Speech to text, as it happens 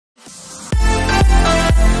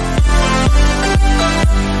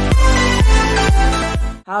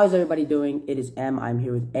How is everybody doing? It is M. I'm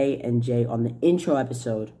here with A and J on the intro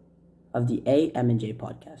episode of the A, M, and J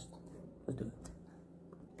podcast. Let's do it.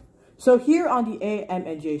 So here on the A, M,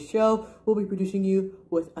 and J show, we'll be producing you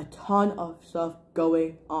with a ton of stuff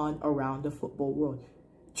going on around the football world.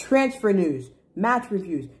 Transfer news, match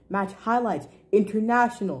reviews, match highlights,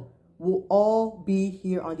 international will all be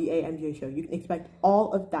here on the A, M, J show. You can expect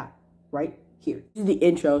all of that right here. This is the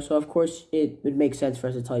intro, so of course it would make sense for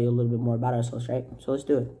us to tell you a little bit more about ourselves, right? So let's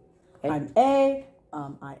do it. Okay? I'm A.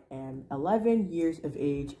 I am 11 years of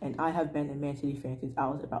age, and I have been a Man City fan since I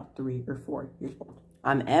was about 3 or 4 years old.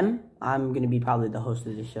 I'm M. I'm going to be probably the host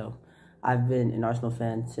of the show. I've been an Arsenal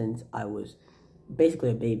fan since I was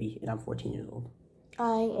basically a baby, and I'm 14 years old.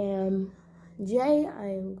 I am J.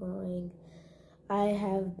 I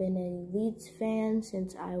have been a Leeds fan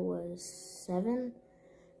since I was 7,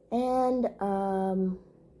 and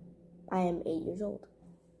I am 8 years old.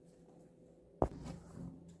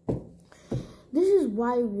 This is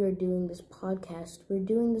why we are doing this podcast. We're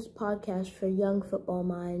doing this podcast for young football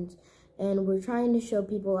minds, and we're trying to show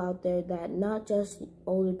people out there that not just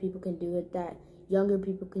older people can do it, that younger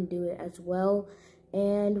people can do it as well.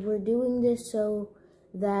 And we're doing this so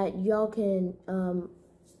that y'all can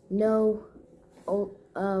know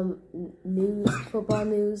football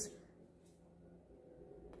news.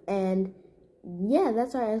 And yeah,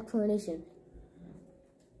 that's our explanation.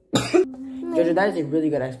 Jojo, that is a really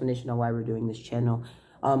good explanation on why we're doing this channel.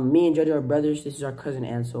 Me and Jojo are brothers. This is our cousin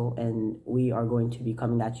Ansel, and we are going to be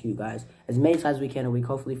coming at you guys as many times as we can a week,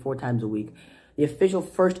 hopefully 4 times a week. The official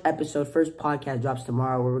first podcast drops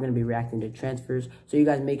tomorrow, where we're going to be reacting to transfers. So you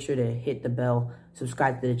guys make sure to hit the bell,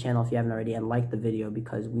 subscribe to the channel if you haven't already, and like the video,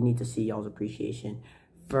 because we need to see y'all's appreciation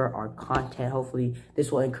for our content. Hopefully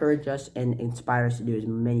this will encourage us and inspire us to do as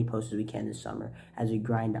many posts as we can this summer as we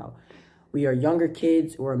grind out. We are younger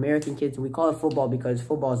kids, we're American kids, and we call it football because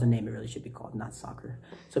football is the name it really should be called, not soccer.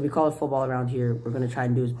 So we call it football around here. We're going to try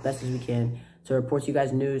and do as best as we can to report to you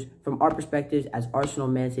guys news from our perspectives as Arsenal,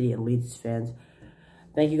 Man City, and Leeds fans.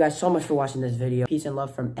 Thank you guys so much for watching this video. Peace and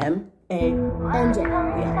love from M, A, and J.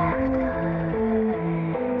 Yeah.